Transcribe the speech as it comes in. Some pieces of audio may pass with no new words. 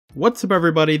What's up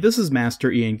everybody, this is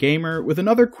Master Ian Gamer with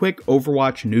another quick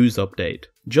Overwatch news update.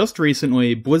 Just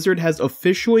recently, Blizzard has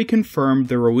officially confirmed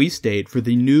the release date for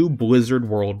the new Blizzard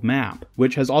World map,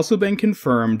 which has also been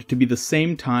confirmed to be the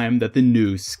same time that the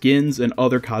new skins and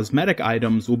other cosmetic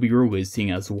items will be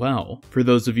releasing as well. For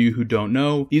those of you who don't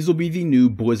know, these will be the new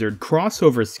Blizzard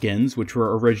crossover skins, which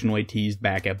were originally teased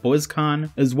back at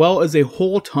BlizzCon, as well as a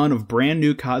whole ton of brand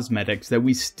new cosmetics that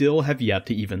we still have yet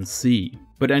to even see.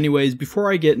 But anyways,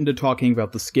 before I get into talking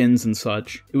about the skins and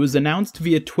such, it was announced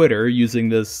via Twitter using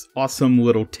this awesome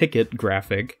little ticket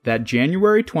graphic that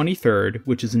January 23rd,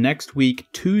 which is next week,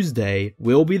 Tuesday,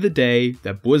 will be the day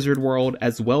that Blizzard World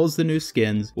as well as the new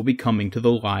skins will be coming to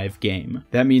the live game.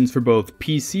 That means for both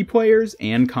PC players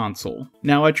and console.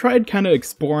 Now I tried kind of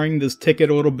exploring this ticket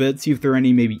a little bit, see if there are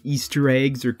any maybe Easter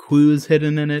eggs or clues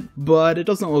hidden in it, but it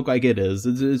doesn't look like it is.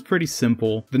 It's pretty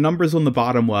simple. The numbers on the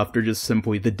bottom left are just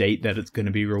simply the date that it's going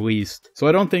to be released, so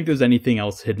I don't think there's anything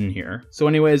else hidden here. So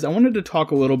anyways, I wanted to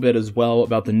talk a little bit as well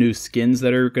about the new skins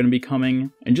that are going to be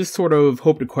coming, and just sort of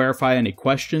hope to clarify any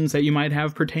questions that you might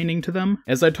have pertaining to them.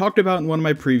 As I talked about in one of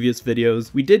my previous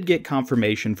videos, we did get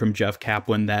confirmation from Jeff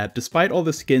Kaplan that despite all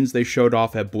the skins they showed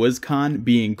off at BlizzCon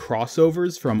being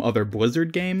crossovers from other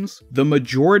Blizzard games, the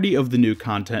majority of the new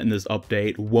content in this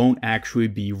update won't actually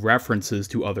be references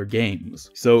to other games.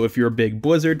 So if you're a big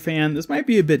Blizzard fan, this might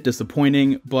be a bit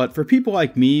disappointing, but for people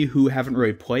like me who haven't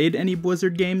really played any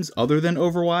Blizzard games other than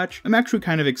Overwatch, I'm actually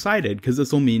kind of excited because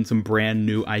this will mean some brand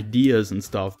new ideas and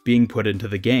stuff being put into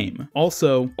the game.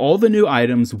 Also, all the new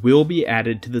items will be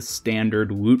added to the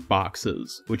standard loot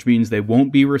boxes, which means they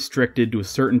won't be restricted to a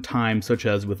certain time such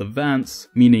as with events,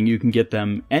 meaning you can get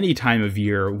them any time of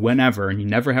year, whenever, and you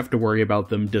never have to worry about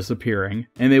them disappearing.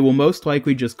 And they will most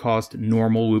likely just cost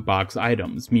normal loot box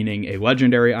items, meaning a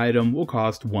legendary item will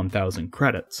cost 1,000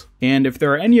 credits. And if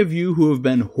there are any of you who have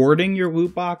been hoarding your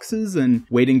loot boxes and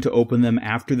waiting to open them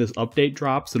after this update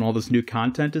drops and all this new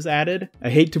content is added, I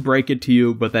hate to break it to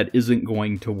you, but that isn't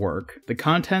going to work. The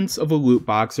contents of a loot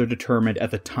box are determined at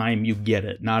the time you get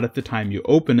it, not at the time you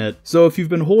open it, so if you've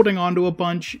been holding onto a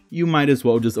bunch, you might as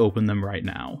well just open them right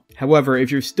now. However,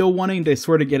 if you're still wanting to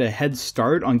sort of get a head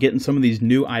start on getting some of these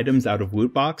new items out of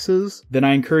loot boxes, then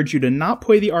I encourage you to not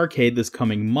play the arcade this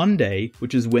coming Monday,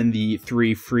 which is when the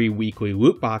 3 free weekly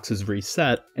loot boxes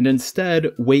reset, and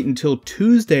instead wait until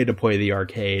Tuesday to play the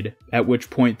arcade, at which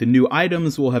point the new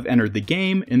items will have entered the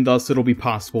game, and thus it'll be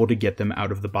possible to get them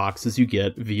out of the boxes you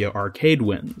get via arcade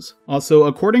wins. Also,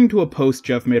 according to a post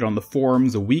Jeff made on the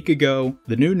forums a week ago,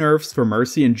 the new nerfs for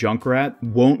Mercy and Junkrat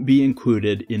won't be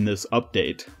included in this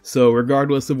update. So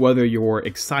regardless of whether you're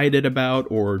excited about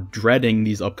or dreading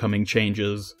these upcoming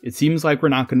changes, it seems like we're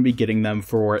not going to be getting them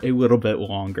for a little bit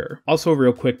longer. Also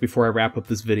real quick before I wrap up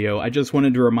this video, I just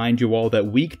wanted to remind you all that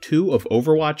week 2 of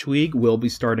Overwatch League will be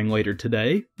starting later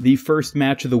today. The first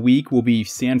match of the week will be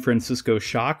San Francisco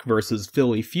Shock versus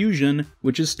Philly Fusion,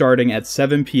 which is starting at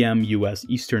 7 PM US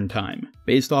Eastern Time.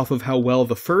 Based off of how well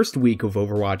the first week of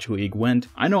Overwatch League went,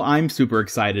 I know I'm super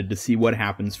excited to see what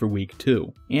happens for week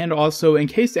 2. And also, in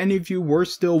case any of you were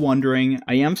still wondering,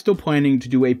 I am still planning to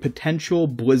do a potential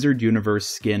Blizzard Universe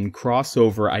skin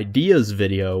crossover ideas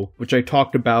video, which I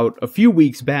talked about a few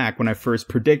weeks back when I first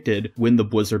predicted when the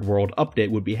Blizzard World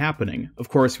update would be happening. Of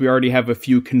course, we already have a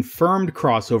few confirmed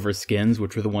crossover skins,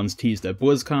 which were the ones teased at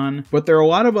BlizzCon, but there are a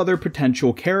lot of other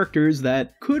potential characters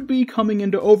that could be coming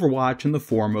into Overwatch in the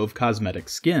form of cosmetic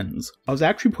skins. I was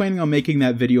actually planning on making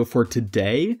that video for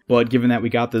today, but given that we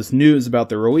got this news about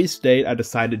the release date, I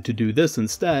decided to do this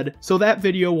instead, so that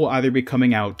video will either be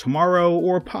coming out tomorrow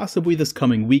or possibly this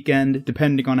coming weekend,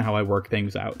 depending on how I work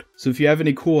things out. So if you have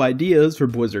any cool ideas for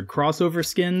Blizzard crossover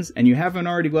skins, and you haven't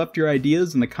already left your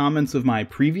ideas in the comments of my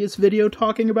previous video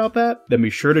talking about that, then be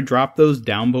sure to drop those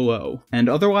down below. And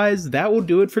otherwise, that will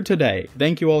do it for today.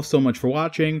 Thank you all so much for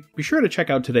watching. Be sure to check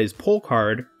out today's poll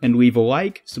card, and leave a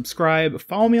like, subscribe,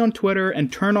 follow me on Twitter,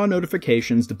 and turn on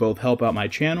notifications to both help out my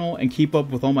channel and keep up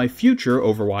with all my future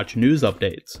Overwatch news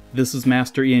updates. This is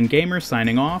Master Ian Gamer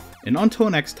signing off, and until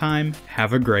next time,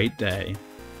 have a great day.